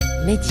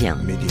ميديا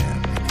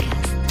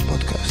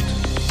بودكاست.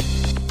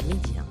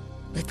 ميديا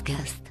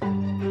بودكاست.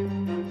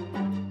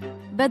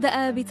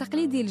 بدأ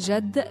بتقليد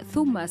الجد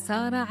ثم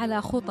سار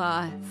على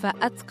خطاه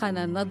فأتقن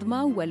النظم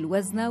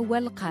والوزن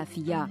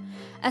والقافية.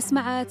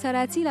 أسمع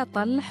تراتيل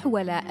طلح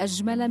ولا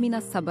أجمل من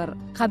الصبر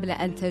قبل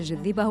أن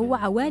تجذبه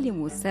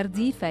عوالم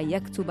السرد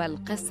فيكتب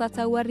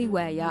القصة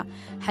والرواية،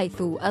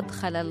 حيث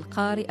أدخل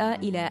القارئ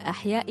إلى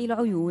أحياء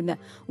العيون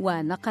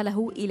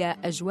ونقله إلى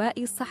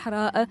أجواء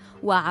الصحراء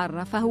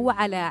وعرفه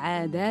على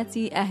عادات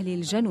أهل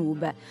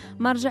الجنوب.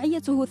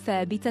 مرجعيته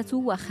الثابتة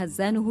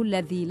وخزانه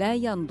الذي لا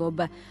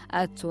ينضب،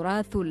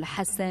 التراث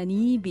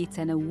الحساني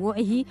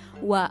بتنوعه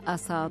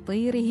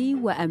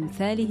وأساطيره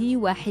وأمثاله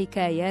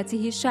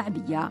وحكاياته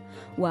الشعبية.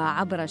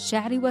 وعبر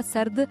الشعر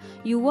والسرد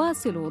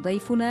يواصل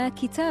ضيفنا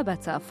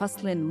كتابة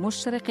فصل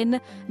مشرق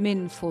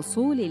من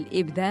فصول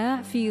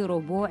الإبداع في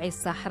ربوع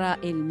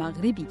الصحراء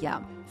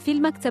المغربية. في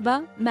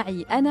المكتبة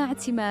معي أنا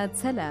اعتماد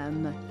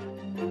سلام.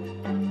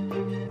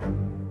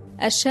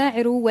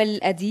 الشاعر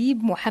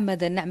والأديب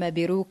محمد النعمة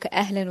بيروك،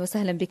 أهلا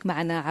وسهلا بك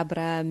معنا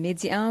عبر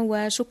ميديا،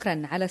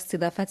 وشكرا على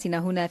استضافتنا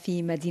هنا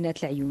في مدينة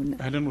العيون.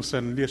 أهلا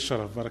وسهلا، لي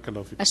الشرف، بارك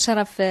الله فيك.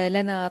 الشرف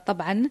لنا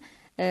طبعا.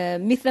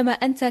 مثلما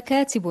أنت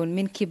كاتب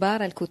من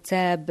كبار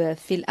الكتاب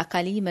في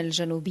الأقاليم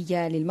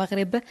الجنوبية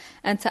للمغرب،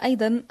 أنت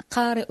أيضا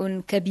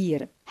قارئ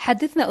كبير.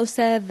 حدثنا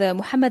أستاذ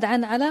محمد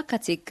عن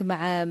علاقتك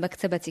مع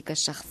مكتبتك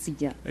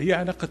الشخصية. هي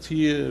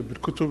علاقتي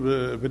بالكتب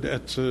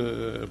بدأت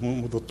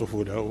منذ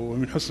الطفولة،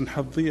 ومن حسن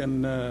حظي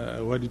أن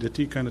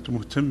والدتي كانت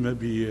مهتمة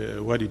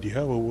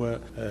بوالدها، وهو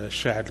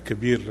الشاعر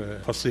الكبير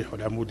الفصيح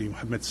والعمودي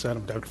محمد سلام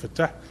بن عبد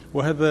الفتاح،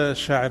 وهذا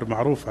شاعر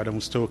معروف على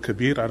مستوى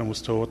كبير، على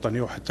مستوى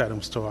وطني وحتى على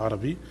مستوى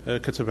عربي.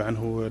 كتب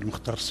عنه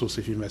المختار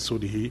السوسي في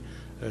معسوله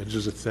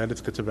الجزء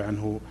الثالث، كتب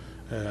عنه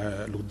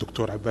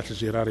الدكتور عباس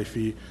الجراري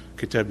في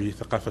كتابه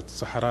ثقافة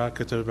الصحراء،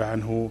 كتب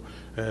عنه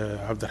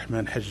عبد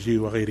الرحمن حجي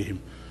وغيرهم.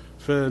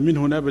 فمن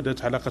هنا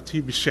بدأت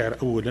علاقتي بالشعر.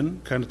 أولا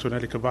كانت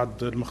هنالك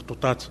بعض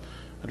المخطوطات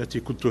التي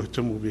كنت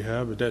أهتم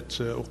بها،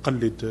 بدأت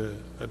أقلد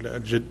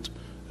الجد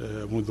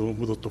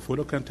منذ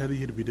الطفولة، وكانت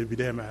هذه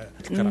البداية مع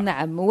القراءة.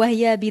 نعم،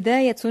 وهي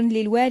بداية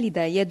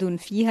للوالدة يد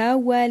فيها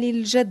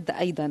وللجد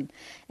أيضا.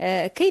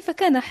 كيف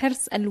كان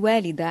حرص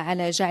الوالدة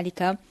على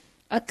جعلك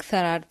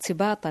أكثر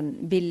ارتباطا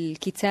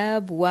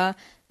بالكتاب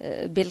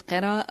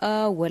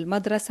وبالقراءة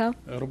والمدرسة؟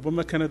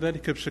 ربما كان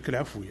ذلك بشكل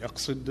عفوي،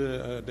 أقصد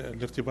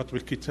الارتباط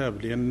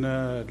بالكتاب، لأن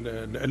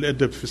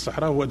الأدب في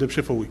الصحراء هو أدب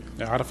شفوي،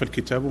 عرف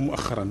الكتاب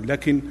مؤخرا،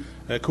 لكن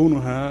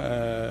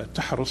كونها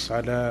تحرص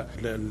على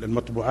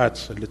المطبوعات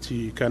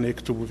التي كان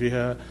يكتب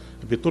فيها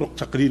بطرق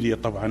تقليدية،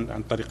 طبعا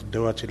عن طريق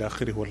الدوات إلى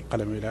آخره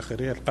والقلم إلى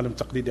آخره، القلم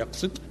تقليدي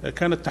أقصد،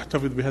 كانت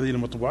تحتفظ بهذه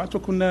المطبوعات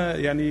وكنا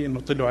يعني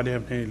نطلع عليها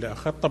من حين إلى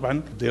آخر.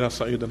 طبعا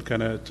الدراسة أيضا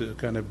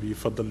كان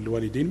بفضل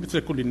الوالدين مثل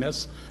كل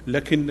الناس،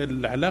 لكن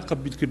العلاقة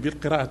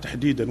بالقراءة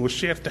تحديدا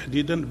والشعر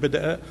تحديدا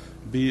بدأ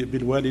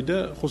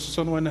بالوالدة،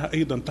 خصوصا وأنها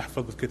أيضا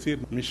تحفظ الكثير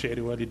من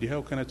شعر والدها،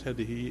 وكانت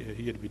هذه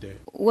هي البداية.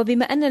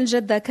 وبما أن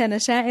الجد كان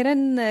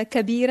شاعرا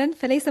كبيرا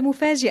فليس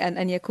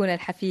مفاجئا أن يكون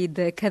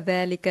الحفيد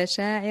كذلك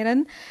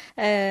شاعرا.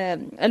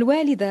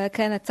 الوالدة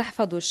كانت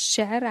تحفظ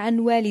الشعر عن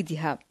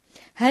والدها.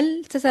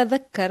 هل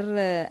تتذكر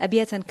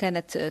أبياتا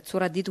كانت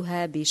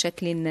ترددها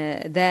بشكل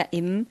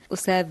دائم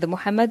أستاذ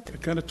محمد؟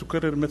 كانت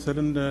تكرر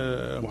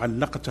مثلا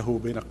معلقته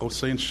بين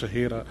قوسين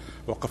الشهيرة: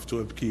 وقفت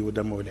أبكي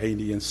ودمع العين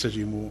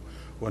ينسجم،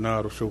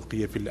 ونار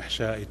شوقي في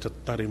الأحشاء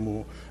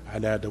تضطرم،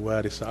 على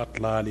دوارس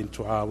أطلال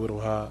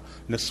تعاورها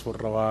نسف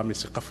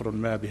الروامس قفر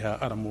ما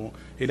بها أرم،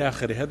 إلى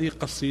آخر. هذه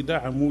قصيدة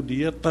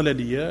عمودية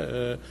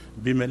طللية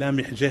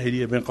بملامح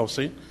جاهلية بين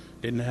قوسين،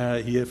 لأنها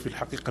هي في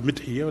الحقيقة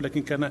مدحية،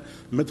 ولكن كان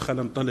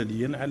مدخلا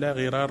طلليا على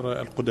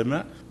غرار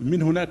القدماء.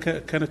 من هنا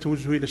كان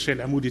توجهه إلى الشعر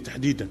العمودي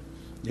تحديدا،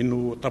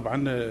 لأنه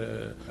طبعا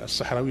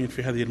الصحراويين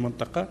في هذه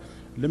المنطقة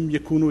لم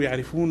يكونوا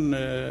يعرفون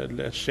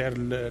الشعر،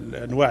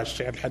 أنواع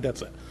الشعر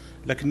الحداثة،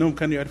 لكنهم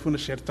كانوا يعرفون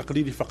الشعر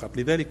التقليدي فقط.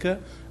 لذلك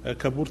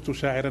كبرت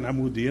شاعرا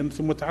عموديا،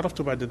 ثم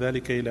تعرفت بعد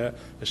ذلك إلى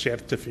الشعر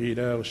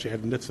التفعيلة والشعر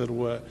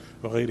النثر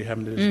وغيرها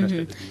من الأجناس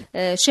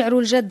الأدبية. شعر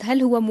الجد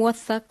هل هو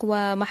موثق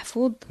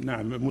ومحفوظ؟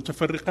 نعم،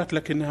 متفرقات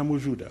لكنها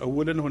موجودة.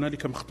 أولا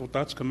هنالك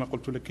مخطوطات كما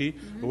قلت لك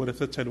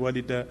ورثتها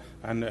الوالدة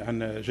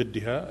عن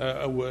جدها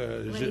أو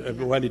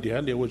والدها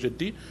اللي هو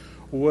جدي،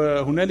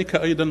 وهنالك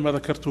أيضا ما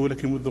ذكرته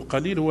لك منذ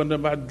قليل، هو أن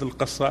بعض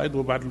القصائد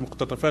وبعض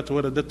المقتطفات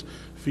وردت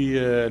في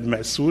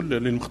المعسول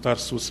للمختار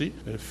السوسي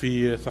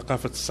في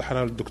ثقافة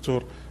الصحراء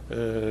للدكتور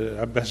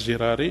عباس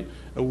جراري،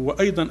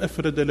 وأيضا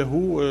أفرد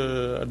له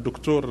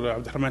الدكتور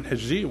عبد الرحمن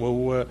حجي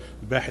وهو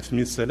باحث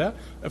من سلام،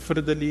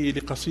 أفرد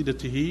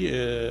لقصيدته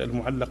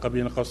المعلقة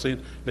بين قوسين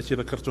التي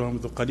ذكرتها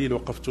منذ قليل: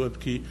 وقفت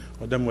أبكي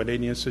ودمع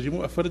العين ينسجم،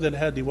 أفرد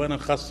لها ديوانا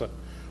خاصا،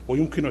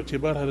 ويمكن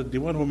اعتبار هذا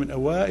الديوان هو من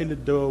أوائل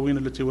الدواوين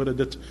التي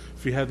وردت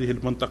في هذه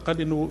المنطقة،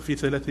 لأنه في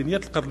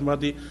ثلاثينيات القرن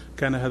الماضي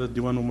كان هذا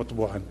الديوان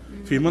مطبوعا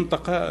في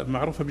منطقة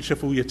معروفة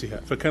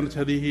بشفويتها، فكانت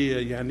هذه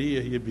يعني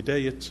هي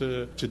بداية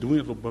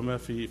تدوين ربما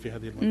في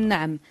هذه المنطقة.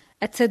 نعم،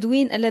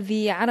 التدوين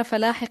الذي عرف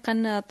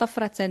لاحقا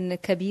طفرة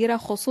كبيرة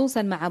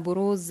خصوصا مع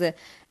بروز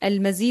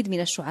المزيد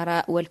من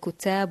الشعراء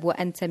والكتاب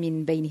وأنت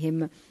من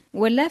بينهم.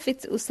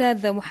 واللافت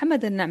أستاذ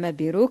محمد النعمة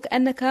بيروك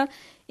أنك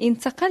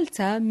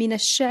انتقلت من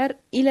الشعر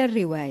إلى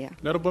الرواية.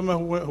 لربما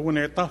هو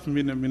انعطاف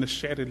من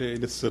الشعر إلى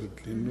السرد،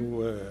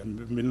 لأنه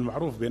من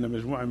المعروف بأن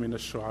مجموعة من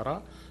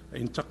الشعراء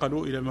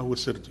انتقلوا إلى ما هو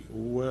سردي،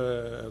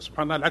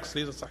 وسبحان الله العكس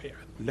ليس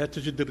صحيحا. لا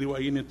تجد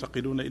الروائيين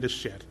ينتقلون إلى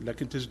الشعر،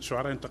 لكن تجد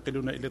شعراء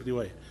ينتقلون إلى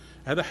الرواية.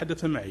 هذا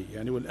حدث معي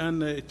يعني،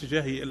 والآن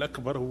اتجاهي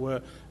الأكبر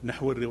هو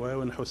نحو الرواية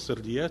ونحو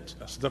السرديات.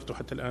 أصدرت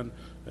حتى الآن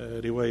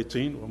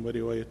روايتين، وهما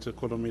رواية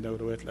كولومينا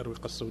ورواية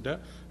الأروقة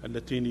السوداء،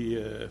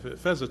 اللتين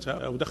فازتا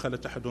أو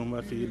دخلت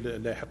أحدهما في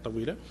اللائحة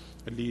الطويلة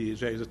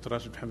لجائزة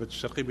راشد محمد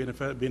الشرقي،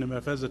 بينما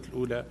فازت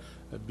الأولى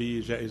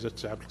بجائزة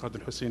عبد القادر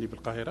الحسيني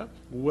بالقاهرة.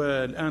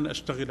 والآن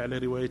أشتغل على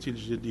روايتي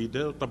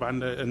الجديدة،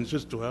 طبعا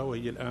أنجزتها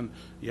وهي الآن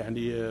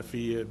يعني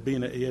في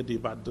بين أيدي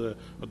بعض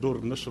دور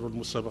النشر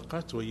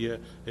والمسابقات، وهي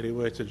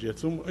رواية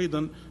الجاثوم،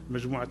 وأيضا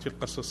مجموعتي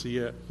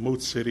القصصية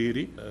موت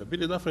سريري،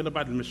 بالإضافة إلى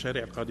بعض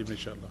المشاريع القادمة إن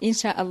شاء الله. إن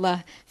شاء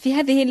الله. في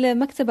هذه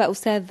المكتبة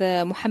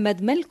أستاذ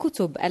محمد، ما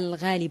الكتب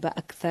الغالبة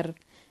أكثر؟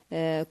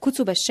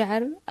 كتب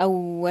الشعر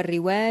أو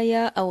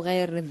الرواية أو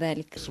غير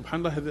ذلك؟ سبحان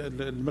الله،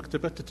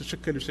 المكتبات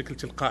تتشكل بشكل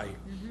تلقائي،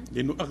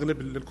 لأنه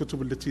أغلب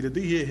الكتب التي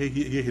لدي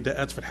هي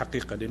هداءات في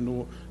الحقيقة،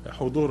 لأنه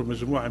حضور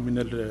مجموعة من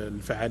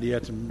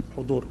الفعاليات،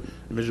 حضور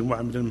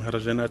مجموعة من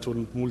المهرجانات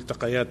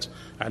والملتقيات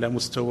على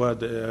مستوى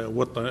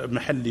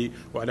محلي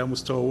وعلى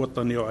مستوى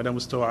وطني وعلى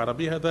مستوى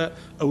عربي، هذا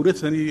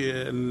أورثني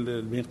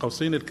بين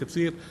قوسين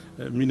الكثير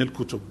من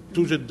الكتب.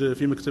 توجد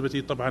في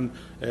مكتبتي طبعا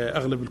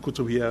أغلب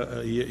الكتب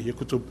هي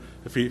كتب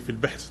في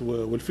البحث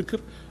والفكر،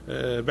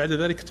 بعد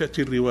ذلك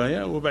تأتي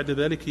الرواية، وبعد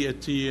ذلك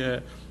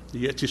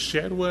يأتي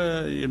الشعر.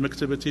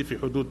 ومكتبتي في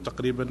حدود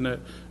تقريبا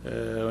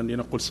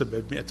نقول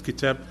 700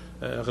 كتاب،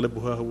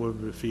 أغلبها هو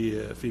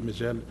في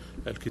مجال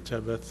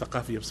الكتابة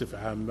الثقافية بصفة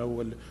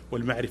عامة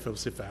والمعرفة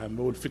بصفة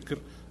عامة والفكر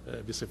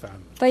بصفة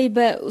عامة. طيب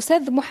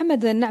أستاذ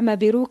محمد النعمة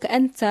بيروك،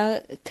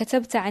 أنت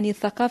كتبت عن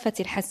الثقافة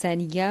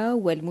الحسانية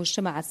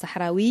والمجتمع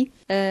الصحراوي،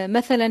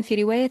 مثلا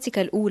في روايتك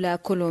الأولى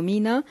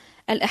كولومينا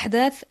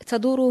الأحداث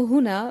تدور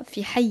هنا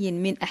في حي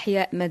من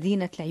أحياء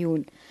مدينة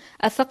العيون.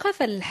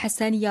 الثقافة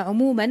الحسانية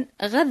عموما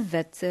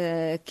غذت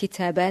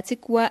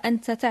كتاباتك،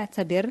 وأنت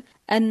تعتبر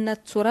أن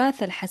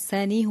التراث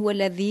الحساني هو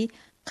الذي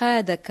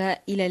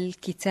قادك إلى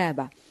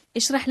الكتابة.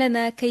 اشرح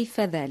لنا كيف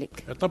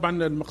ذلك.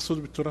 طبعا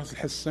المقصود بالتراث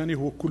الحساني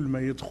هو كل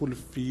ما يدخل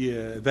في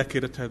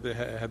ذاكرة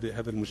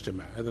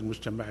هذا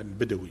المجتمع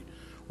البدوي،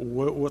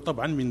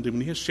 وطبعا من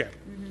ضمنه الشعر.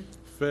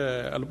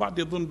 فالبعض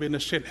يظن بأن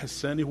الشعر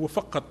الحساني هو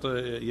فقط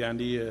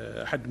يعني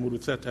أحد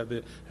موروثات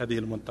هذه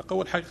المنطقة،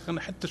 والحقيقة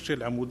حتى الشعر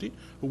العمودي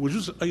هو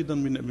جزء أيضا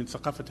من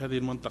ثقافة هذه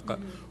المنطقة.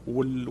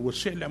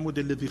 والشعر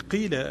العمودي الذي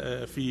قيل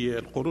في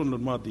القرون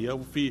الماضية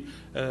وفي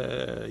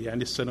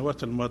يعني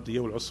السنوات الماضية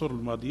والعصور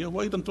الماضية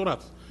هو أيضا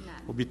تراث.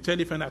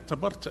 وبالتالي فأنا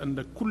اعتبرت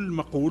أن كل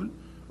مقول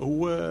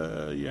هو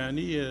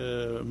يعني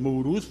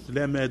موروث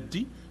لا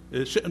مادي،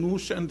 شأنه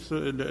شأن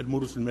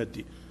الموروث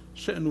المادي،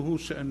 شأنه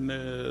شأن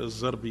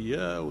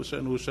الزربية،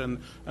 وشأنه شأن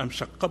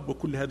أمشقب،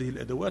 وكل هذه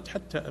الأدوات،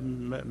 حتى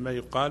ما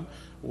يقال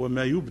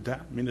وما يبدع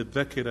من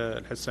الذاكرة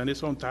الحسانية،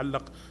 سواء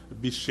تعلق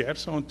بالشعر،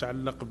 سواء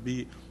تعلق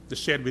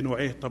بالشعر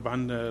بنوعيه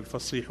طبعا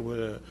الفصيح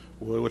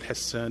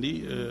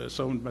والحساني،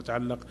 سواء ما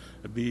يتعلق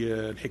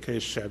بالحكاية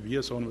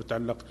الشعبية، سواء ما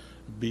يتعلق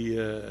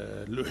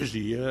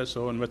بالأحجية،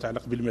 سواء ما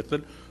يتعلق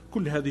بالمثل.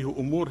 كل هذه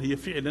أمور هي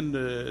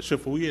فعلا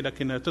شفوية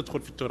لكنها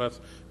تدخل في التراث.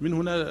 من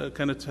هنا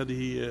كانت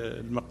هذه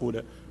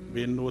المقولة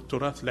بأن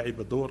التراث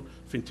لعب دور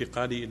في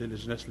انتقالي إلى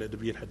الأجناس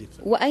الأدبية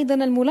الحديثة. وأيضا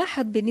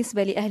الملاحظ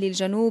بالنسبة لأهل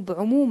الجنوب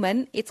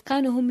عموما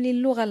إتقانهم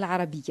للغة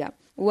العربية،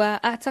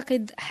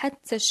 وأعتقد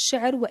حتى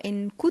الشعر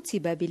وإن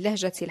كتب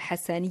باللهجة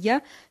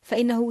الحسانية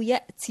فإنه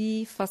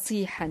يأتي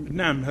فصيحا.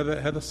 نعم،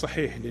 هذا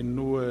صحيح،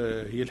 لأنه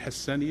هي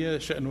الحسانية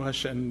شأنها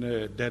شأن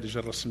الدارجة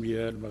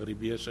الرسمية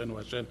المغربية،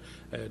 شأنها شأن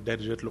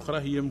الدارجات الأخرى،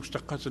 هي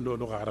مشتقات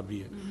اللغة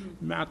العربية،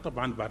 مع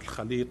طبعا بعض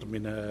الخليط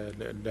من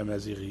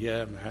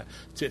اللامازيغية، مع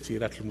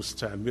تأثيرات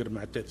المستعمر،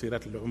 مع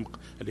تأثيرات العمق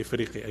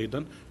الإفريقي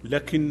أيضا،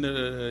 لكن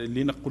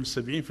لنقول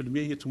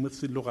 70% هي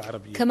تمثل لغة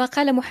عربية. كما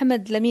قال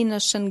محمد لمين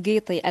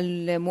الشنقيطي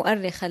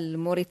المؤرخ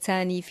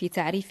الموريتاني في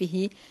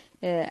تعريفه،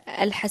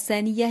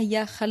 الحسانية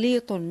هي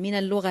خليط من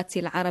اللغة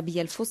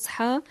العربية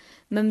الفصحى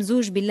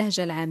ممزوج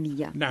باللهجة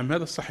العامية. نعم،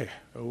 هذا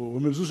صحيح،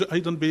 وممزوج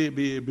أيضا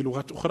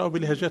بلغات أخرى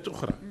وبلهجات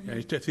أخرى.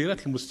 يعني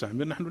تأثيرات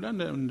المستعمر، نحن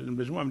الآن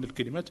مجموعة من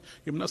الكلمات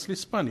هي من أصل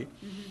إسباني،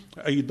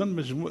 أيضا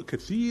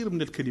كثير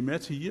من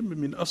الكلمات هي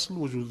من أصل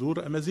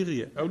وجذور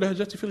أمازيغية أو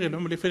لهجات إفريقية،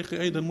 العمر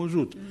الإفريقي أيضا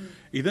موجود.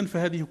 إذن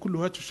فهذه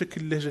كلها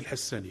تشكل اللهجة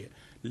الحسانية،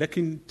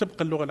 لكن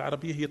تبقى اللغة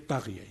العربية هي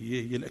الطاغية،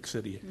 هي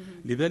الأكثرية.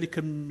 لذلك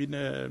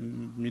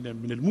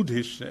من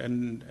المدهش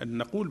أن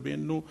نقول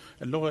بأنه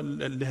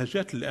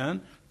اللهجات الآن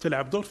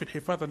تلعب دور في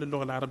الحفاظ على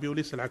اللغة العربية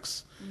وليس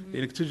العكس،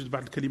 لأنك تجد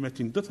بعض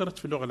الكلمات اندثرت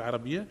في اللغة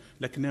العربية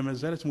لكنها ما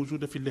زالت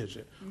موجودة في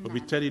اللهجة،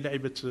 وبالتالي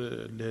لعبت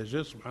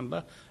اللهجة سبحان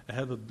الله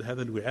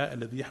هذا الوعاء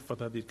الذي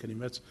يحفظ هذه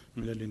الكلمات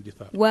من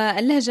الاندثار.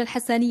 واللهجة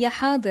الحسانية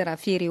حاضرة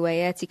في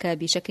رواياتك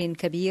بشكل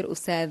كبير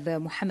أستاذ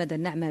محمد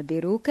النعمة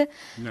بيروك.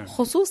 نعم.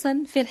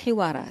 خصوصا في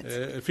الحوارات.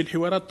 في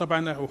الحوارات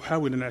طبعا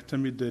أحاول أن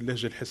أعتمد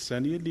اللهجة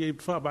الحسانية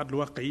لإضفاء بعض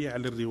الواقعية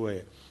على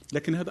الرواية،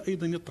 لكن هذا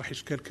أيضا يطرح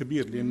إشكال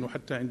كبير، لأنه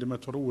حتى عندما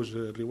تروج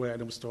الرواية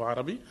على مستوى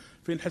عربي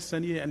فإن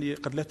الحسانية يعني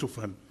قد لا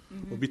تفهم،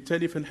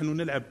 وبالتالي فنحن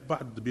نلعب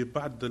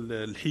ببعض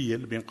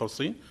الحيل بين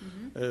قوسين،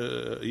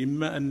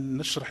 إما أن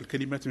نشرح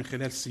الكلمات من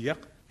خلال السياق،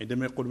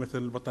 عندما يقول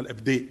مثلا البطل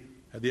أبدي،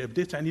 هذه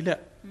أبدي تعني لا،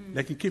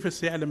 لكن كيف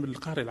سيعلم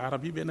القارئ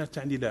العربي بأنها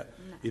تعني لا؟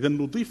 إذا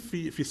نضيف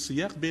في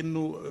السياق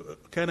بأنه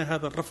كان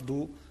هذا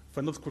الرفض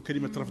فنذكر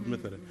كلمة رفض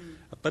مثلا.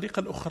 الطريقة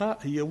الأخرى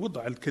هي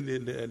وضع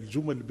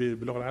الجمل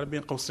باللغة العربية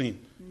بين قوسين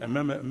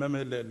أمام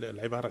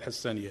العبارة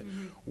الحسانية،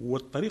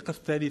 والطريقة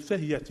الثالثة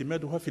هي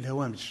اعتمادها في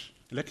الهوامش،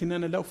 لكن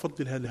أنا لا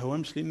أفضل هذا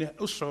الهوامش، لأني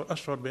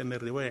أشعر بأن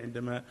الرواية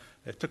عندما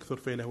تكثر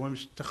فيها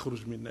الهوامش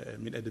تخرج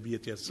من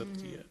أدبيتها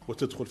السردية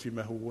وتدخل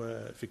فيما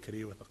هو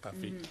فكري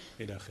وثقافي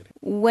إلى آخره.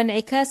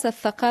 وانعكاس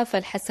الثقافة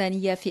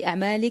الحسانية في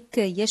أعمالك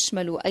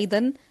يشمل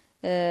أيضا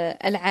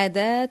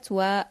العادات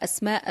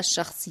وأسماء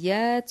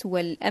الشخصيات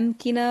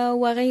والأمكنة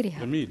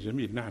وغيرها.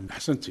 جميل نعم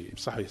أحسنتي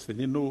صحيح،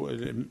 لأنه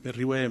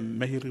الرواية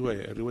ما هي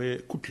الرواية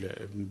كتلة،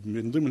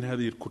 من ضمن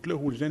هذه الكتلة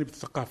هو الجانب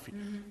الثقافي،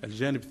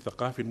 الجانب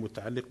الثقافي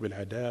المتعلق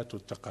بالعادات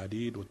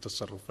والتقاليد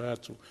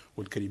والتصرفات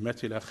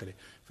والكلمات إلى آخره.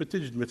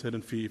 فتجد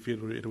مثلا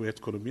في رواية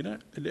كولومبينا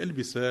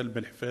الألبسة،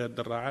 الملحفات،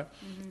 الدراعة،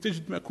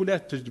 تجد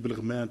مأكولات، تجد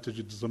بالغمان،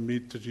 تجد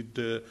الزميد،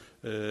 تجد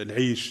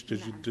العيش،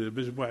 تجد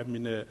مجموعة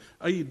من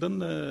أيضا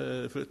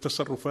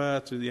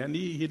تصرفات.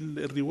 يعني هي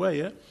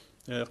الرواية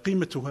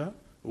قيمتها،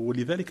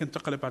 ولذلك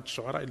انتقل بعض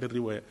الشعراء إلى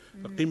الرواية،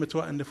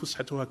 قيمتها أن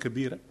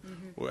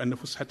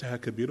فسحتها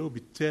كبيرة،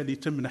 وبالتالي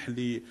تمنح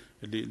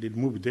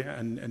للمبدع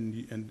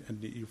أن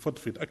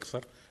يفضفض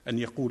أكثر، أن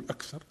يقول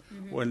أكثر،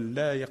 وأن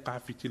لا يقع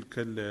في تلك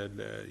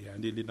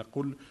يعني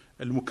لنقول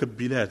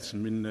المكبلات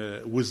من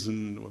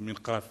وزن ومن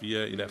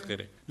قافية إلى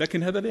آخره.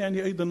 لكن هذا لا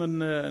يعني أيضا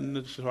أن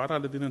الشعراء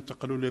الذين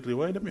انتقلوا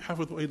للرواية لم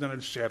يحافظوا أيضا على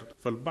الشعر،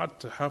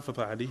 فالبعض حافظ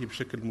عليه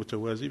بشكل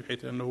متوازي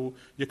بحيث أنه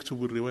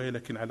يكتب الرواية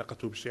لكن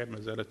علاقته بالشعر ما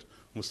زالت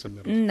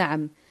مستمرة.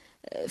 نعم.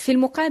 في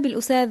المقابل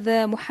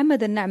أستاذ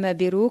محمد النعمة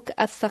بيروك،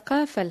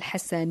 الثقافة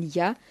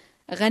الحسانية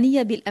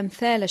غنية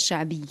بالأمثال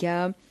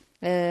الشعبية،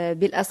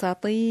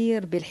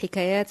 بالأساطير،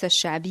 بالحكايات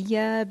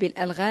الشعبية،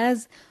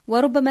 بالألغاز،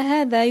 وربما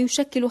هذا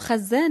يشكل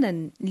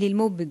خزانا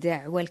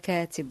للمبدع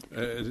والكاتب.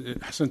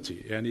 أحسنتي،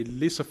 يعني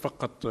ليس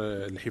فقط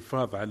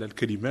الحفاظ على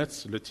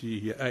الكلمات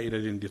التي هي آئلة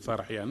للاندثار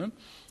أحيانا،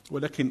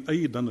 ولكن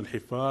أيضا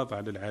الحفاظ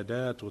على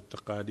العادات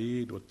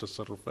والتقاليد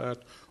والتصرفات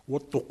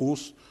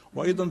والطقوس،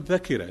 وأيضا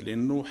الذاكرة،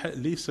 لأنه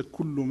ليس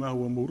كل ما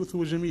هو موروث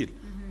هو جميل،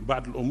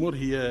 بعض الأمور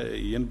هي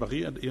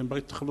ينبغي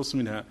التخلص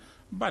منها،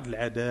 بعض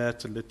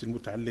العادات التي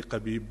المتعلقة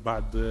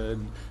ببعض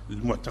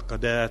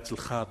المعتقدات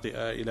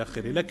الخاطئة إلى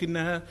آخره،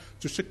 لكنها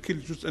تشكل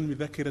جزءا من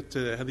ذاكرة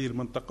هذه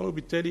المنطقة،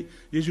 وبالتالي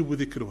يجب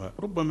ذكرها.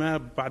 ربما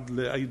بعض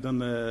أيضا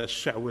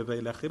الشعوذة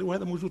إلى آخره،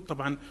 وهذا موجود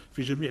طبعا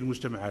في جميع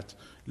المجتمعات،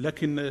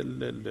 لكن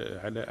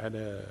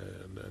على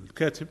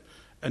الكاتب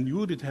أن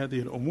يورد هذه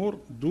الأمور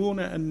دون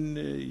أن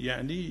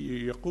يعني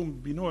يقوم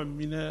بنوع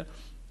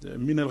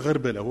من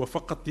الغربلة، هو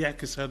فقط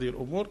يعكس هذه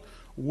الأمور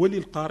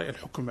وللقارئ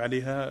الحكم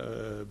عليها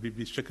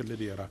بالشكل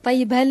الذي يراه.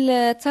 طيب،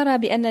 هل ترى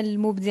بأن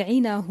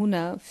المبدعين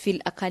هنا في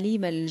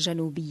الأقاليم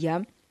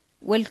الجنوبية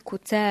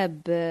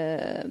والكتاب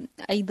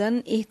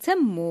أيضا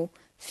اهتموا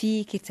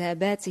في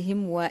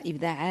كتاباتهم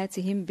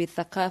وإبداعاتهم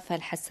بالثقافة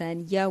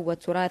الحسانية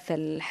والتراث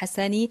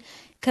الحساني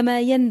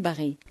كما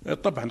ينبغي؟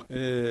 طبعا،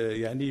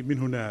 يعني من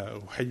هنا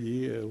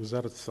أحيي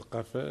وزارة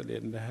الثقافة،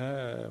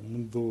 لأنها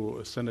منذ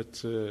سنة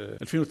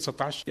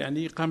 2019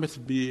 يعني قامت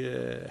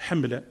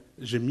بحملة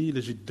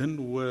جميلة جدا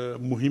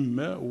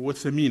ومهمة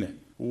وثمينة،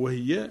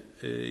 وهي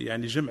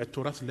يعني جمع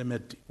التراث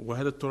اللامادي.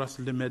 وهذا التراث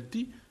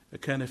اللامادي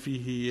كان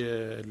فيه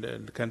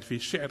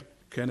الشعر،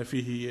 كانت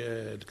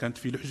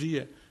فيه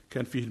الحجية،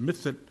 كان فيه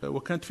المثل،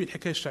 وكانت فيه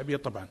الحكاية الشعبية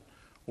طبعا،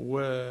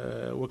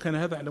 وكان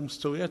هذا على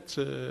مستويات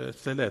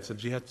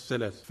الجهات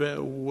الثلاث.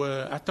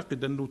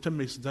 وأعتقد أنه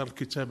تم إصدار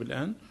الكتاب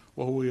الآن،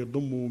 وهو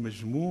يضم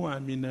مجموعة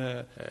من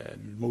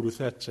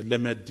الموروثات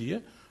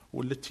اللامادية،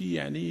 والتي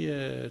يعني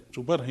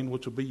تبرهن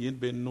وتبين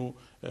بأنه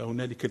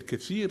هنالك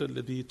الكثير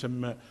الذي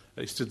تم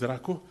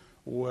استدراكه،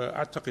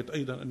 وأعتقد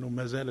أيضا أنه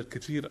ما زال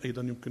الكثير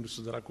أيضا يمكن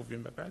استدراكه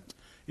فيما بعد،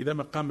 إذا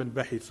ما قام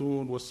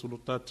الباحثون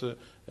والسلطات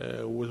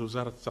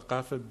ووزارة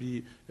الثقافة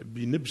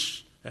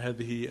بنبش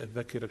هذه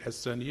الذاكرة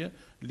الحسانية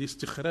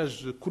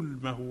لاستخراج كل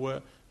ما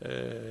هو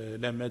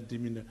لا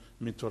مادي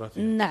من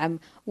تراثنا. نعم.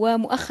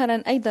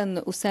 ومؤخرا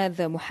أيضا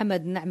أستاذ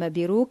محمد النعمة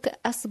بيروك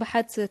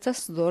أصبحت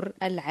تصدر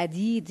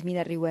العديد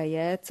من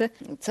الروايات،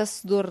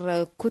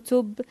 تصدر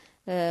كتب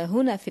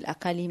هنا في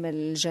الأقاليم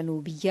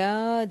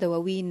الجنوبية،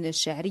 دواوين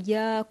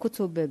شعرية،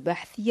 كتب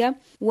بحثية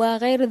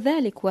وغير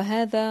ذلك،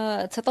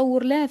 وهذا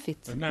تطور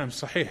لافت. نعم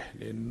صحيح،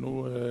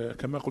 لأنه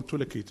كما قلت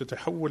لك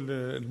تتحول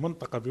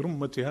المنطقة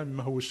برمتها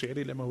مما هو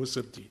شعري إلى ما هو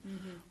سردي،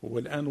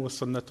 والآن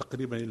وصلنا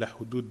تقريبا إلى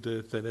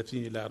حدود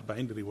 30 إلى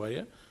 40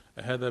 رواية.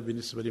 هذا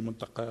بالنسبة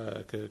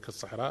لمنطقة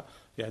كالصحراء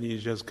يعني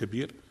إنجاز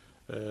كبير.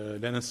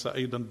 لا ننسى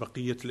أيضا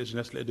بقية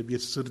الأجناس الأدبية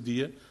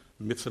السردية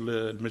مثل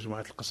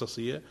المجموعات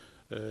القصصية،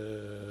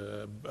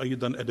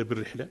 أيضا أدب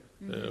الرحلة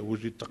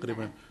وجد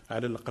تقريبا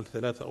على الأقل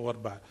 3 أو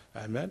 4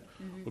 أعمال.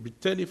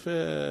 وبالتالي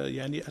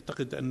يعني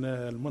أعتقد أن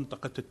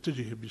المنطقة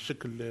تتجه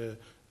بشكل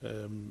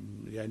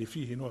يعني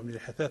فيه نوع من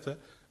الحثاثة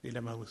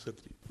إلى ما هو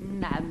سردي.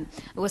 نعم.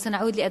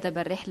 وسنعود لأدب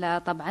الرحلة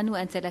طبعا،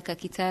 وأنت لك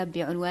كتاب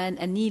بعنوان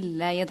النيل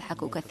لا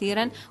يضحك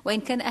كثيرا وإن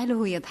كان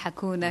أهله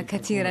يضحكون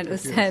كثيرا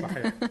أستاذ.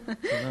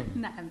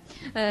 نعم.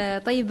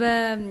 طيب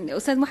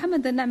أستاذ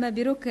محمد النعمة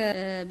بيروك،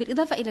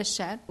 بالإضافة إلى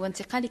الشعر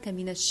وانتقالك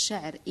من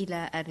الشعر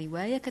إلى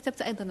الرواية،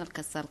 كتبت أيضا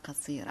القصة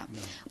القصيرة،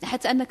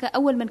 حتى أنك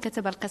أول من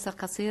كتب القصة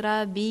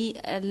القصيرة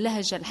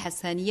باللهجة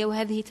الحسانية،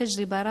 وهذه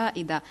تجربة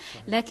رائدة.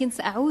 لكن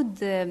سأعود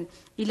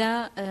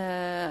إلى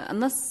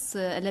النص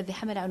الذي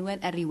حمل عنوان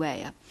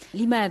الرواية.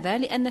 لماذا؟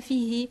 لأن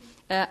فيه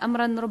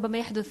أمرا ربما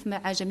يحدث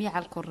مع جميع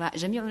القراء،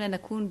 جميعنا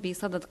نكون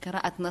بصدد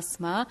قراءة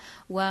نص ما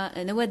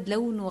ونود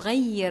لو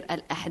نغير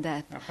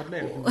الأحداث.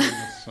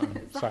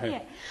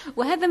 صحيح.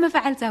 وهذا ما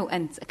فعلته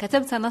أنت،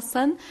 كتبت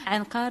نصا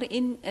عن قارئ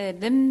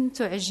لم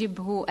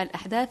تعجبه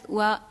الأحداث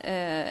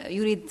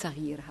ويريد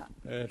تغييرها.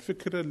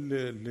 الفكرة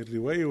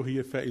للرواية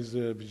وهي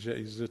فائزة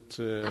بجائزة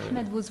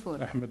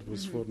أحمد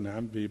بوزفور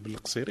نعم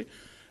بالقصيري.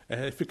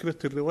 فكرة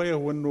الرواية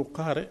هو أنه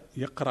قارئ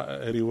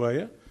يقرأ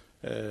رواية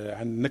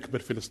عن النكبة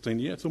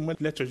الفلسطينية ثم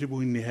لا تعجبه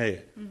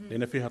النهاية،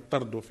 لأن فيها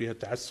طرد وفيها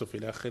تعسف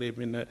إلى آخره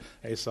من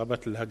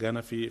عصابات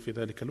الهجانة في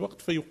ذلك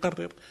الوقت،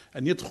 فيقرر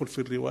أن يدخل في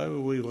الرواية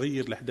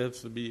ويغير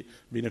الأحداث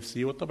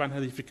بنفسه. وطبعا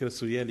هذه فكرة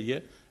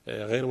سوريالية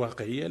غير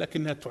واقعية،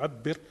 لكنها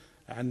تعبر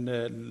عن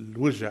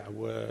الوجع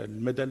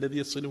والمدى الذي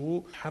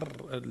يصله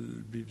حر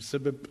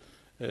بسبب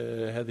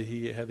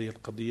هذه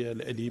القضية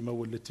الأليمة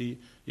والتي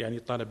يعني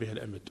طال بها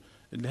الأمد.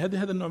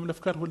 هذا النوع من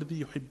الأفكار هو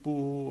الذي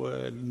يحبه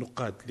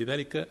النقاد،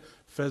 لذلك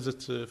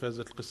فازت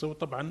القصة.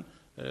 وطبعا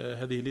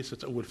هذه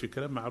ليست أول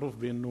فكرة، معروف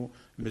بأنه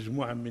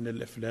مجموعة من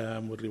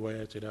الأفلام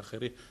والروايات إلى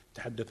آخره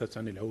تحدثت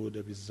عن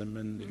العودة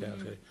بالزمن إلى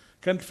آخره.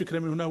 كانت الفكرة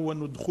من هنا هو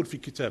أنه الدخول في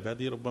كتاب،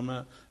 هذه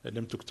ربما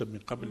لم تكتب من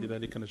قبل،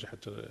 لذلك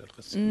نجحت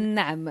القصة.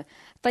 نعم.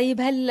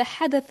 طيب هل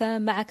حدث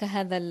معك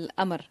هذا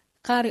الأمر؟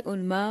 قارئ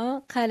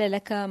ما قال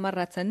لك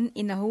مرة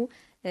إنه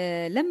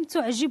لم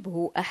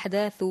تعجبه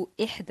أحداث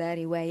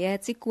إحدى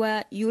رواياتك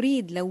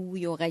ويريد لو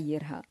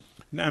يغيرها.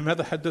 نعم،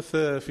 هذا حدث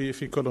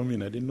في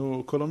كولومينا،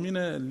 لأنه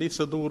كولومينا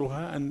ليس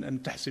دورها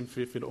أن تحسم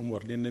في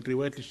الأمور، لأن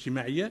الروايات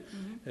الاجتماعية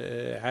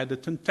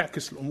عادة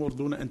تعكس الأمور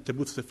دون أن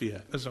تبث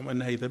فيها. أزعم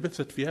أنها إذا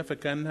بثت فيها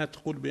فكأنها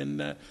تقول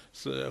بأن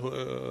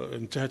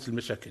انتهت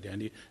المشاكل،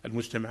 يعني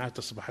المجتمعات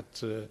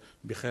أصبحت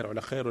بخير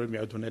على خير ولم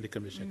يعد هنالك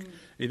مشاكل.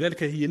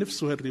 لذلك هي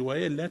نفسها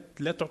الرواية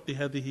لا تعطي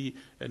هذه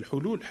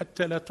الحلول،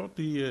 حتى لا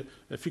تعطي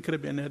فكرة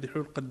بأن هذه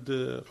الحلول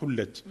قد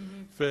حلت.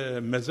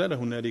 فما زال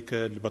هنالك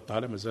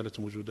البطالة، ما زالت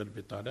موجودة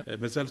البطالة،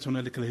 ما زالت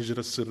هنالك الهجرة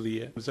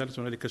السرية، ما زالت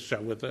هنالك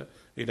الشعوذة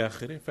إلى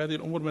آخره. فهذه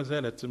الأمور ما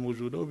زالت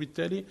موجودة،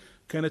 وبالتالي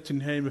كانت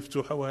النهاية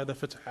مفتوحة، وهذا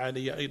فتح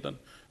علي أيضا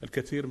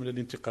الكثير من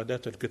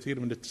الانتقادات والكثير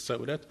من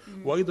التساؤلات.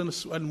 وأيضا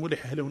السؤال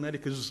الملح، هل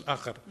هنالك جزء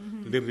آخر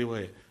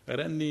للرواية؟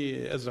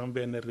 لأني أزعم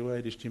بأن الرواية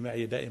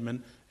الاجتماعية دائما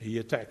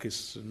هي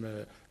تعكس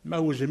ما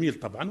هو جميل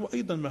طبعا،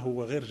 وأيضا ما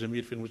هو غير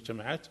جميل في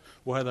المجتمعات،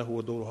 وهذا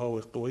هو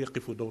دورها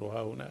ويقف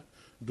دورها هنا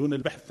دون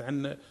البحث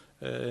عن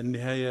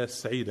النهاية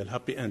السعيدة،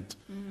 الهابي اند.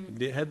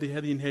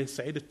 هذه النهاية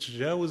السعيدة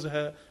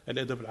تجاوزها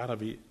الأدب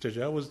العربي،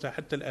 تجاوزها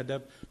حتى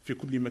الأدب في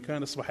كل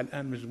مكان. أصبح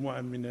الآن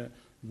مجموعة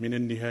من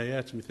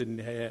النهايات مثل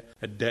النهاية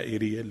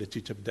الدائرية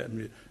التي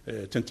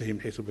تنتهي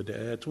من حيث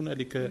بدأت.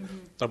 هنالك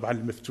طبعا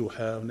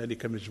المفتوحة،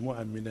 هنالك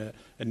مجموعة من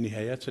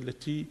النهايات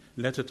التي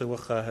لا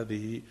تتوخى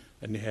هذه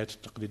النهايات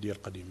التقليدية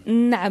القديمة.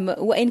 نعم،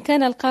 وإن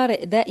كان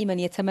القارئ دائما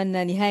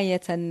يتمنى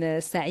نهاية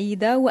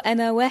سعيدة،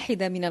 وأنا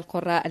واحدة من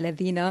القراء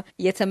الذين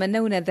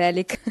يتمنون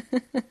ذلك.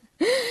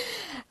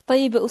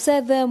 طيب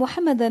أستاذ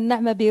محمد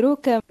النعمة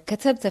بيروك،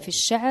 كتبت في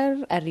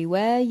الشعر،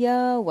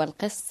 الرواية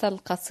والقصة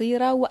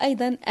القصيرة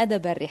وأيضا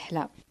أدب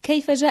الرحلة.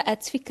 كيف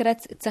جاءت فكرة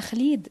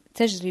تخليد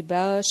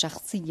تجربة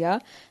شخصية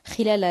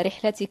خلال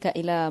رحلتك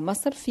إلى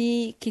مصر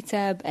في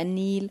كتاب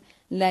النيل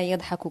لا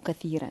يضحك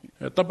كثيرا؟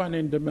 طبعا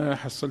عندما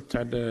حصلت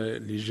على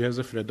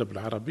الإجازة في الأدب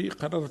العربي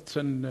قررت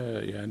أن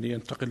يعني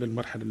ينتقل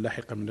للمرحلة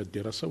اللاحقة من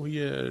الدراسة،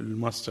 وهي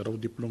الماستر أو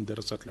دبلوم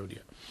دراسات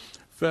العليا.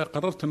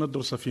 فقررت أن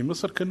أدرس في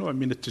مصر كنوع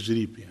من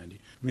التجريب. يعني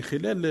من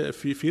خلال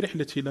في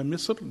رحلتي إلى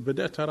مصر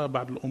بدأت أرى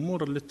بعض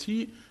الأمور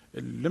التي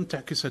لم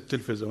تعكسها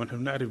التلفزة،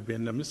 ونحن نعرف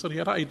بأن مصر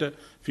هي رائدة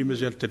في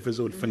مجال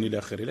التلفزة والفن إلى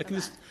آخره،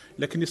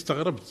 لكن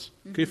استغربت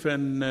كيف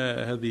أن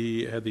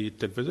هذه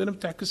التلفزة لم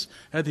تعكس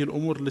هذه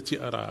الأمور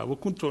التي أراها.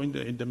 وكنت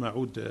عندما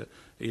أعود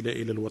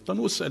إلى الوطن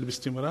وأسأل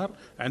باستمرار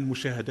عن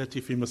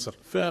مشاهداتي في مصر،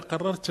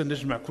 فقررت أن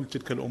نجمع كل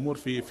تلك الأمور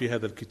في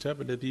هذا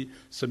الكتاب الذي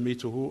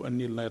سميته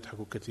أني لا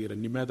يضحك كثيرا.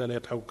 لماذا لا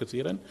يضحك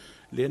كثيرا؟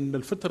 لأن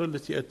الفترة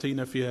التي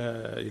أتينا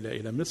فيها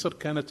إلى مصر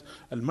كانت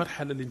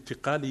المرحلة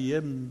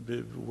الانتقالية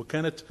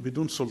وكانت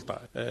بدون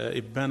سلطة،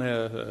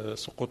 إبان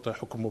سقوط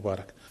حكم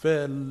مبارك.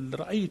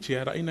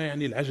 فرأينا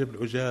يعني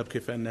العجاب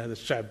كيف أن هذا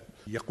الشعب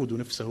يقود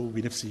نفسه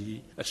بنفسه،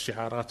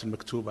 الشعارات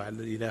المكتوبة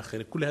إلى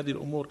آخره. كل هذه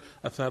الأمور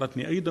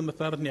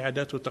أثارتني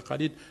عادات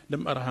وتقاليد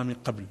لم أرها من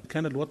قبل.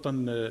 كان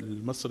الوطن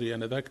المصري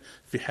آنذاك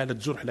في حالة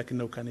جرح،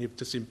 لكنه كان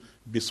يبتسم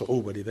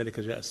بصعوبة، لذلك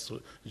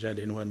جاء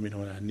العنوان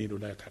منه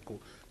النيل لا يضحك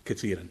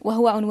كثيرا.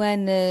 وهو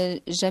عنوان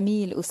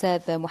جميل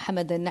أستاذ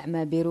محمد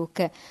النعمة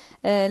بيروك.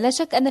 لا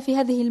شك أن في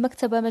هذه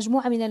المكتبة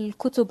مجموعة من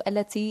الكتب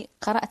التي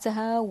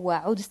قرأتها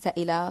وعدت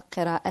إلى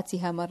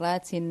قراءتها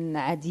مرات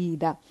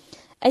عديدة.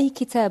 أي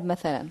كتاب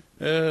مثلا؟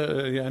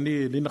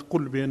 يعني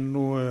لنقول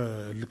بأنه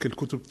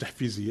الكتب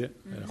التحفيزية،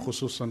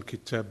 خصوصا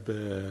كتاب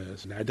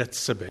العادات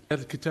السبع،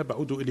 هذا الكتاب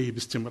أعود إليه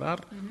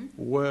باستمرار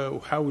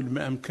وأحاول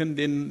ما أمكن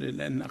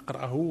لأن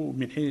أقرأه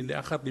من حين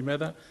لآخر.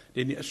 لماذا؟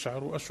 لأني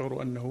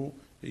أشعر أنه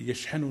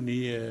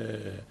يشحنني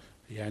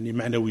يعني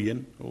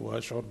معنويا،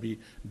 وأشعر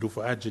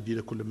بدفعات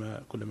جديدة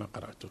كلما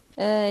قرأته.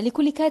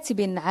 لكل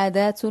كاتب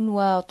عادات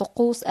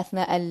وطقوس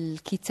أثناء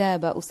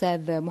الكتابة.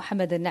 أستاذ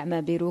محمد النعمة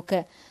بيروك،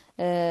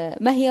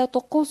 ما هي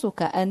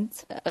طقوسك أنت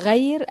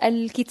غير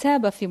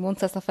الكتابة في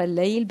منتصف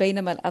الليل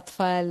بينما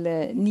الأطفال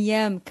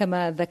نيام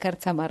كما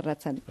ذكرت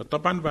مرة؟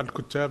 طبعا بعض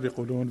الكتاب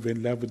يقولون بأن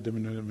لا بد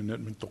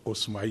من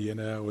طقوس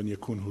معينة وأن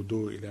يكون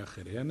هدوء إلى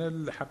آخره. أنا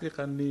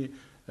الحقيقة أني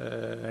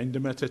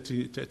عندما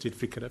تأتي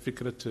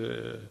فكرة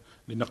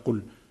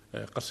لنقل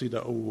قصيدة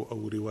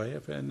أو رواية،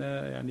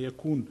 فأنا يعني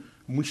يكون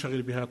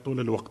منشغل بها طول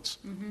الوقت،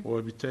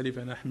 وبالتالي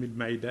فأنا أحمل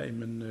معي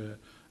دائما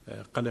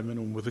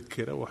قلما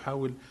ومذكرة،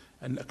 وأحاول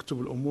أن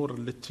أكتب الأمور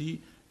التي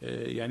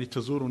يعني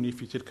تزورني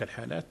في تلك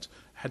الحالات،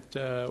 حتى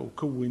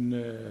أكون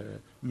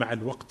مع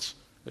الوقت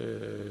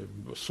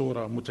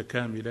صورة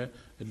متكاملة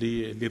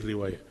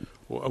للرواية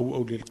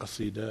أو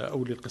للقصيدة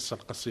أو للقصة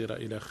القصيرة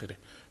إلى آخره.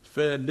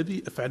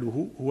 فالذي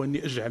أفعله هو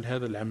أني أجعل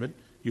هذا العمل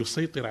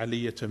يسيطر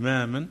علي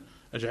تماما،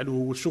 أجعله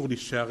هو شغلي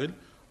الشاغل.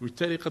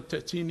 وبالتالي قد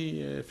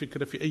تأتيني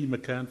فكرة في أي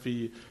مكان،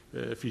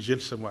 في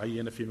جلسة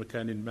معينة في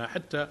مكان ما،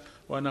 حتى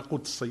وأنا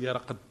قود السيارة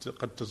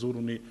قد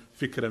تزورني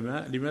فكرة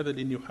ما. لماذا؟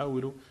 لأني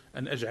أحاول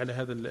أن أجعل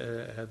هذا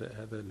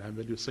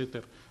العمل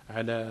يسيطر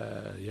على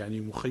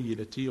يعني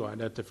مخيلتي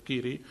وعلى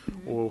تفكيري،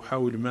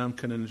 وأحاول ما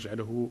أمكن أن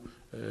أجعله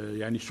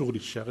يعني شغلي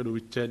الشاغل.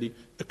 وبالتالي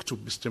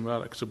أكتب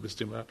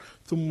باستمرار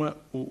ثم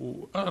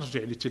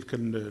أرجع لتلك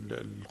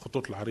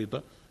الخطوط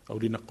العريضة، أو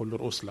لنقل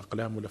رؤوس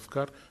الأقلام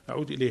والأفكار،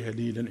 أعود إليها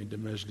ليلا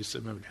عندما أجلس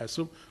أمام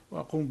الحاسوب،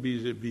 وأقوم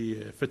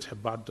بفتح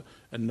بعض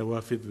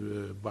النوافذ،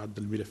 بعض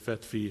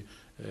الملفات في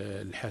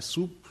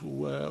الحاسوب،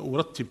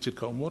 وأرتب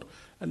تلك الأمور.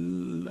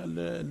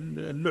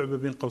 اللعبة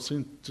بين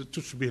قوسين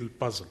تشبه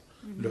البازل،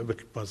 لعبة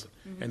البازل،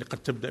 يعني قد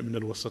تبدأ من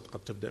الوسط، قد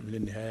تبدأ من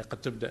النهاية،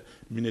 قد تبدأ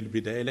من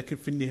البداية، لكن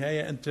في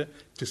النهاية أنت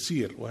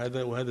تسير،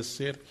 وهذا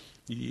السير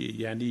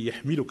يعني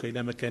يحملك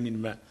إلى مكان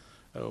ما.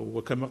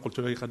 وكما قلت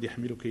لك قد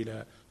يحملك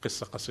إلى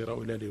قصة قصيرة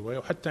أو إلى رواية،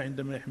 وحتى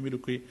عندما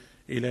يحملك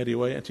إلى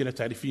رواية أنت لا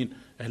تعرفين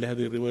هل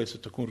هذه الرواية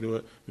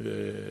ستكون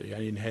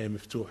يعني نهاية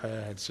مفتوحة،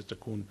 هل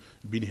ستكون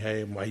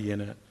بنهاية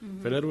معينة.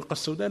 فالرواية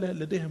السوداء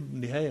لديها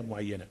نهاية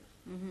معينة،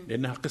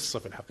 لأنها قصة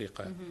في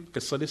الحقيقة.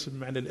 قصة ليس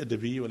بمعنى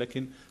الأدبي،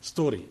 ولكن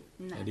ستوري،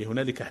 يعني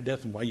هنالك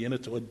أحداث معينة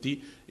تؤدي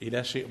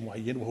إلى شيء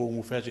معين وهو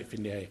مفاجئ في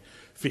النهاية.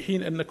 في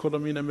حين أن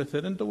كولومينا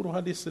مثلا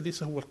دورها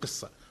ليس هو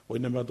القصة،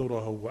 وإنما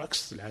دورها هو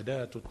عكس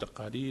العادات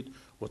والتقاليد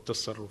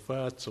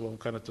والتصرفات، سواء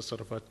كانت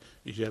تصرفات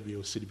إيجابية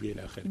وسلبية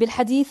إلى آخره.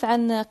 بالحديث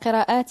عن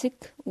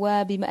قراءاتك،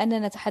 وبما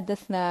أننا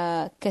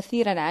تحدثنا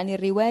كثيرا عن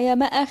الرواية،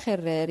 ما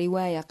آخر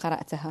رواية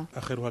قرأتها؟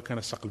 آخرها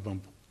كان ساق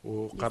البامبو،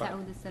 وقرأت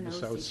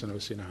سعود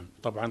السنوسي. نعم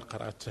طبعا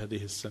قرأت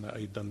هذه السنة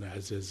أيضا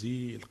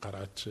عزازيل،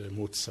 قرأت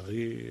موت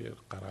صغير،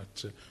 قرأت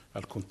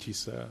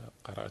الكونتيسة،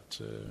 قرأت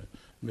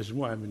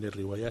مجموعة من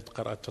الروايات،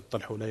 قرأت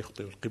الطلح لا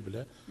يخطئ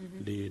القبلة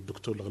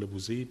للدكتور الغلب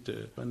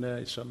وزيد. أنا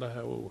إن شاء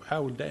الله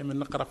أحاول دائما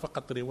نقرأ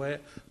فقط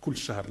رواية كل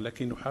شهر،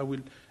 لكن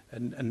أحاول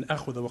أن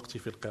أخذ وقتي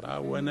في القراءة.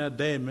 وأنا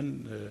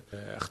دائما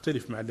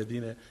أختلف مع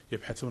الذين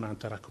يبحثون عن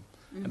تراكم.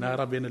 أنا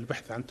أرى بأن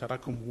البحث عن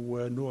تراكم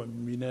هو نوع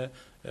من،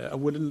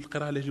 أولا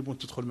القراءة يجب أن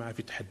تدخل معها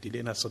في تحدي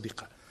لأنها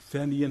صديقة.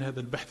 ثانيا هذا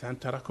البحث عن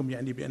تراكم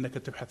يعني بأنك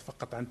تبحث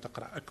فقط عن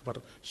تقرأ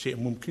أكبر شيء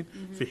ممكن،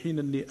 في حين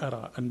أني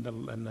أرى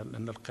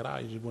أن القراءة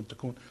يجب أن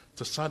تكون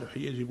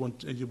تصالحية،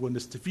 يجب أن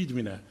نستفيد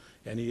منها.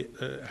 يعني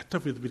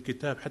أحتفظ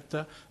بالكتاب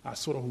حتى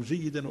أعصره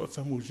جيدا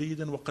وأفهمه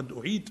جيدا، وقد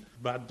أعيد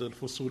بعض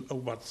الفصول أو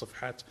بعض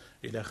الصفحات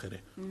إلى آخره.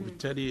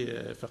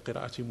 وبالتالي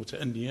فقراءتي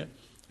متأنية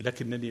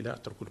لكنني لا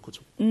أترك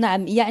الكتب.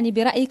 نعم، يعني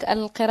برأيك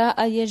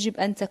القراءة يجب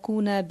أن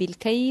تكون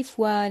بالكيف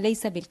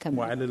وليس بالكم.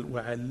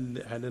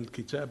 وعلى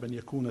الكتاب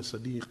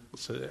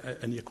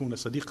أن يكون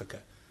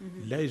صديقك،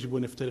 لا يجب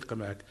أن يفترق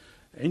معك.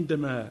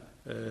 عندما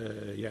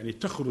يعني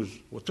تخرج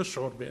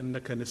وتشعر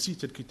بأنك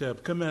نسيت الكتاب،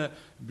 كما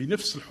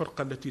بنفس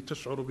الحرقة التي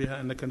تشعر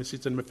بها أنك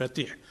نسيت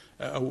المفاتيح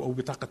أو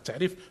بطاقة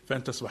تعريف،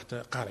 فأنت أصبحت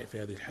قارئ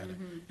في هذه الحالة.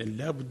 يعني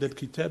لا بد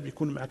الكتاب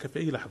يكون معك في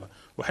أي لحظة.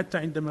 وحتى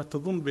عندما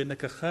تظن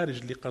بأنك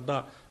خارج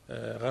لقضاء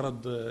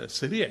غرض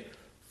سريع،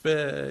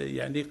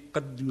 فيعني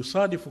قد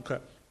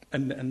يصادفك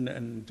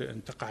أن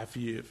تقع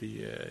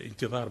في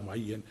انتظار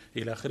معين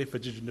إلى آخره،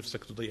 فتجد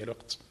نفسك تضيع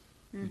الوقت.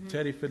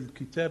 بالتالي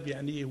فالكتاب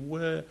يعني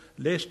هو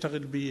لا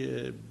يشتغل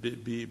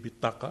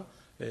بالطاقة،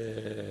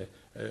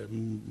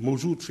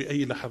 موجود في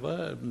أي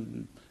لحظة،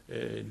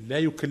 لا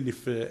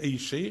يكلف أي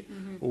شيء،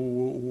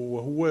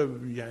 وهو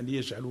يعني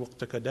يجعل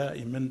وقتك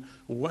دائما،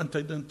 وأنت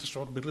أيضا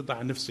تشعر بالرضا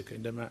عن نفسك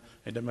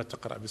عندما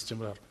تقرأ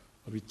باستمرار.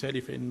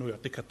 وبالتالي فإنه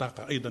يعطيك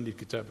طاقة أيضا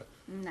للكتابة.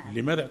 نعم.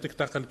 لماذا يعطيك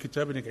طاقة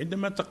للكتابة؟ لأنك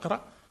عندما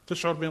تقرأ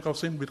تشعر بين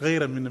قوسين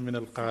بالغيرة من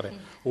القارئ،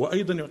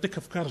 وأيضا يعطيك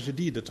أفكار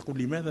جديدة، تقول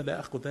لماذا لا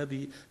أخذ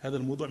هذا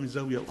الموضوع من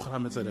زاوية أخرى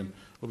مثلا.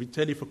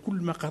 وبالتالي فكل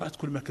ما قرأت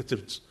كل ما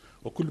كتبت،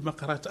 وكل ما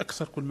قرأت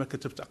أكثر كل ما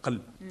كتبت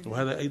أقل،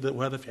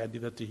 وهذا في حد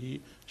ذاته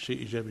شيء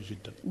إيجابي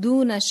جدا.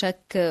 دون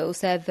شك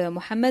أستاذ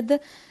محمد،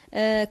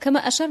 كما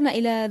أشرنا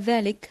إلى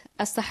ذلك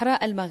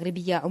الصحراء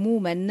المغربية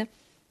عموما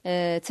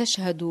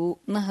تشهد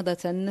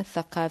نهضة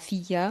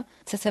ثقافية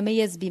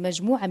تتميز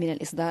بمجموعة من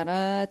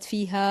الإصدارات،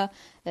 فيها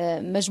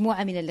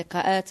مجموعة من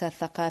اللقاءات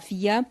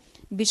الثقافية.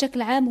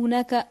 بشكل عام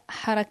هناك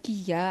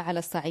حركية على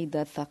الصعيد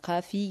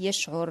الثقافي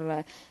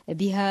يشعر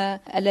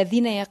بها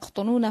الذين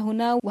يقطنون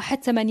هنا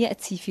وحتى من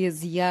يأتي في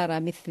زيارة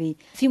مثلي.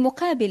 في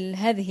مقابل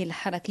هذه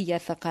الحركية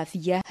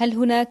الثقافية، هل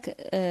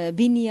هناك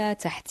بنية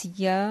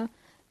تحتية،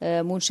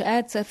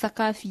 منشآت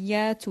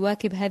ثقافية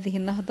تواكب هذه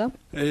النهضة؟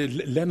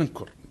 لا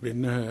ننكر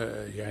بأن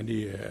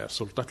يعني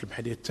السلطات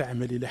المحلية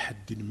تعمل إلى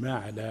حد ما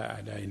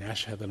على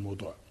إنعاش هذا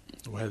الموضوع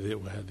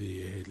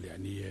وهذه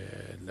يعني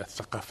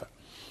الثقافة،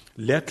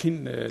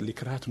 لكن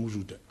الإكراهات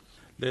موجودة.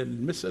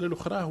 المسألة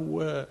الأخرى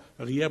هو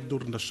غياب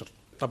دور النشر.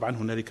 طبعا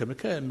هنالك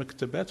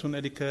مكتبات،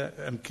 هنالك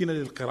أمكنة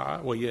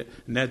للقراءة وهي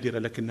نادرة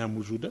لكنها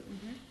موجودة،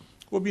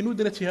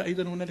 وبندرتها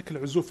أيضا هنالك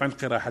العزوف عن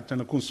القراءة. حتى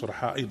نكون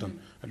صرحاء، أيضا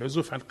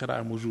العزوف عن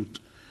القراءة موجود،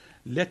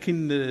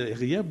 لكن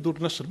غياب دور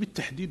النشر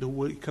بالتحديد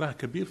هو إكراه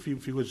كبير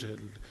في وجه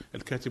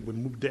الكاتب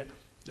والمبدع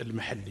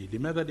المحلي.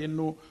 لماذا؟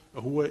 لأنه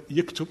هو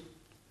يكتب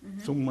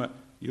ثم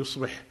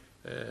يصبح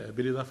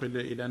بالإضافة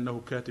إلى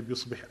أنه كاتب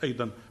يصبح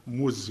أيضا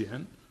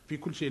موزعا في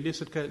كل شيء،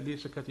 ليس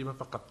كاتبا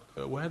فقط.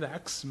 وهذا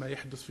عكس ما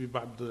يحدث في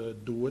بعض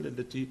الدول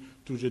التي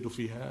توجد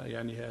فيها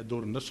يعني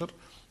دور النشر،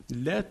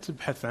 لا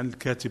تبحث عن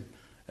الكاتب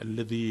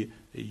الذي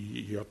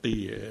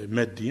يعطي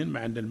ماديا،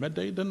 مع أن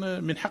المادة أيضا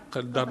من حق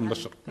دار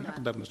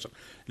النشر،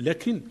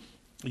 لكن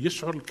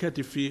يشعر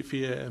الكاتب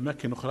في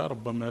أماكن أخرى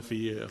ربما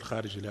في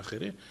الخارج إلى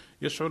آخره،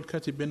 يشعر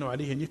الكاتب بأنه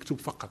عليه أن يكتب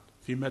فقط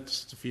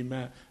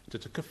فيما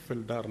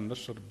تتكفل دار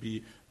النشر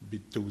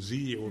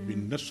بالتوزيع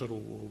وبالنشر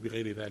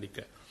وبغير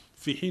ذلك،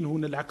 في حين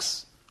هنا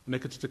العكس،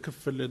 هناك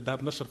تتكفل دار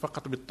النشر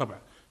فقط بالطبع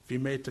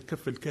فيما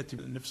يتكفل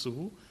الكاتب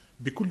نفسه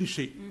بكل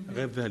شيء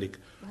غير ذلك.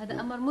 وهذا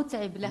أمر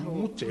متعب له.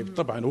 متعب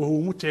طبعا،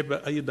 وهو متعب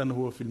أيضا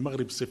هو في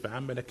المغرب بصفة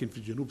عامة، لكن في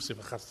الجنوب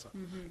بصفة خاصة.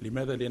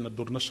 لماذا؟ لأن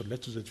الدور النشر لا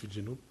توجد في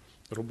الجنوب،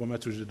 ربما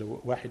توجد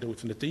واحدة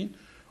واثنتين،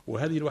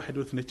 وهذه الواحدة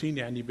واثنتين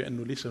يعني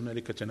بأنه ليس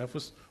هنالك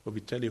تنافس،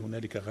 وبالتالي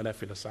هنالك غلاء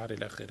في الأسعار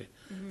إلى آخره.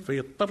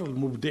 فيضطر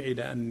المبدع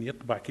إلى أن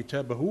يطبع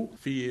كتابه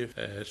في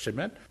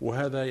الشمال،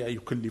 وهذا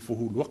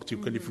يكلفه الوقت،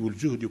 يكلفه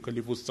الجهد،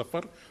 يكلفه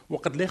السفر،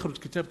 وقد لا يخرج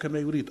كتاب كما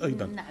يريد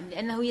أيضا. نعم،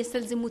 لأنه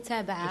يستلزم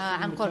متابعة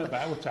عن قرب.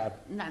 متابعة وتعب.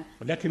 نعم.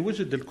 ولكن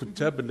وجد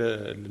الكتاب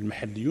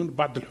المحليون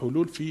بعض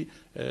الحلول في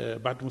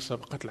بعض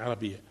المسابقات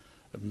العربية،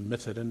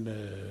 مثلا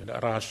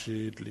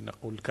راشد،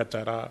 لنقول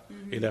كترة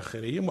إلى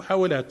آخره،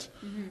 محاولات.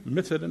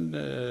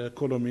 مثلا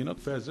كولومينا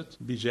فازت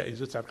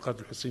بجائزة عبد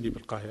القادر الحسيني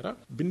بالقاهرة.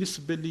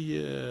 بالنسبة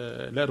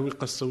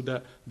للأروقة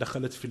السوداء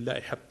دخلت في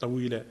اللائحة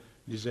الطويلة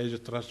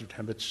لجائزة راشد بن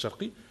حمد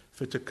الشرقي،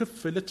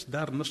 فتكفلت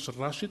دار نشر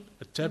راشد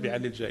التابعة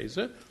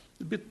للجائزة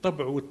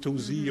بالطبع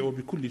والتوزيع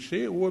وبكل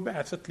شيء،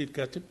 وبعثت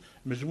للكاتب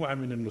مجموعة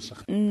من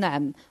النسخ.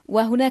 نعم،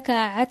 وهناك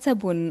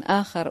عتب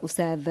آخر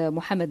أستاذ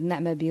محمد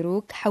النعمة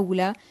بيروك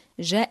حول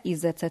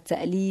جائزة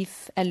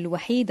التأليف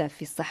الوحيدة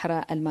في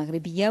الصحراء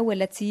المغربية،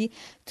 والتي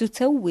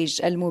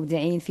تتوج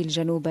المبدعين في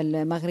الجنوب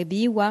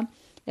المغربي،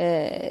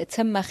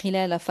 وتم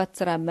خلال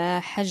فترة ما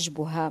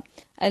حجبها.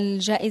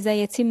 الجائزة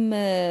يتم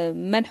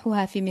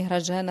منحها في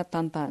مهرجان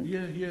الطنطان.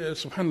 هي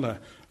سبحان الله،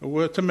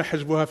 وتم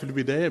حجبها في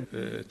البداية،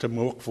 تم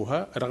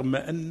وقفها، رغم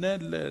أن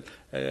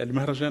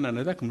المهرجان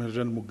آنذاك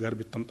مهرجان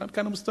المغربي الطنطان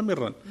كان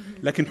مستمرا،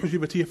 لكن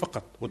حجبت هي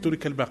فقط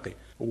وترك الباقي.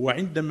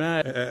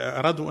 وعندما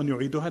أرادوا أن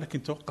يعيدوها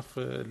لكن توقف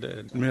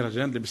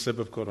المهرجان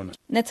بسبب كورونا.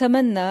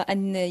 نتمنى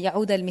أن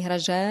يعود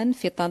المهرجان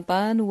في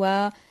طنطان،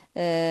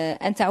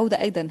 وأن تعود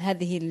أيضا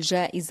هذه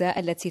الجائزة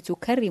التي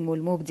تكرم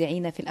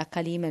المبدعين في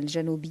الأقاليم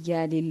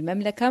الجنوبية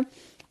للمملكة.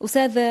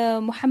 أستاذ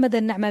محمد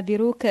النعمة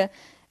بيروك،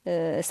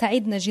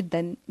 سعدنا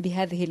جدا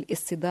بهذه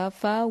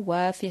الاستضافة،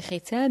 وفي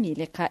ختام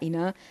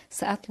لقائنا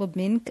سأطلب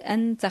منك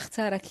أن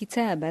تختار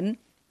كتابا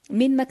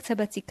من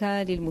مكتبتك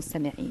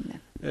للمستمعين.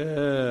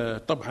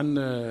 طبعا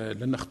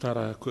لن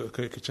أختار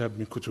كتاب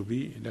من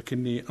كتبي،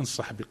 لكني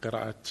أنصح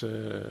بقراءة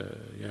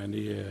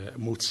يعني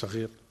موت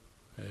صغير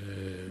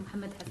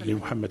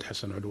لمحمد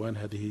حسن علوان.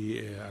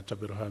 هذه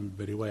أعتبرها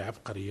برواية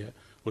عبقرية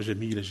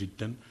وجميلة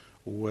جدا،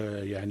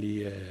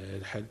 ويعني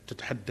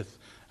تتحدث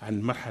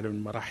عن مرحلة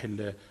من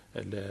مراحل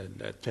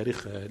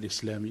التاريخ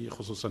الإسلامي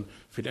خصوصا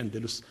في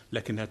الأندلس،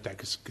 لكنها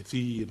تعكس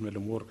كثير من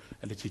الأمور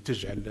التي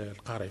تجعل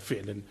القارئ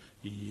فعلا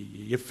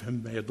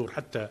يفهم ما يدور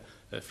حتى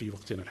في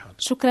وقتنا الحاضر.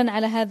 شكرا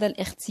على هذا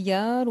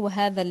الاختيار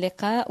وهذا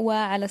اللقاء،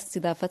 وعلى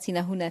استضافتنا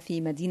هنا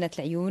في مدينة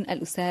العيون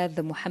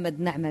الأستاذ محمد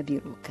نعمة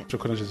بيروك.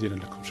 شكرا جزيلا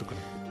لكم. شكرا.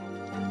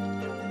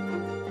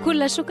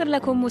 كل الشكر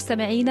لكم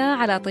مستمعينا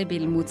على طيب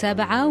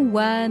المتابعة،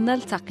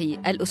 ونلتقي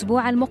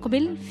الأسبوع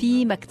المقبل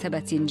في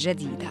مكتبة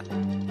جديدة.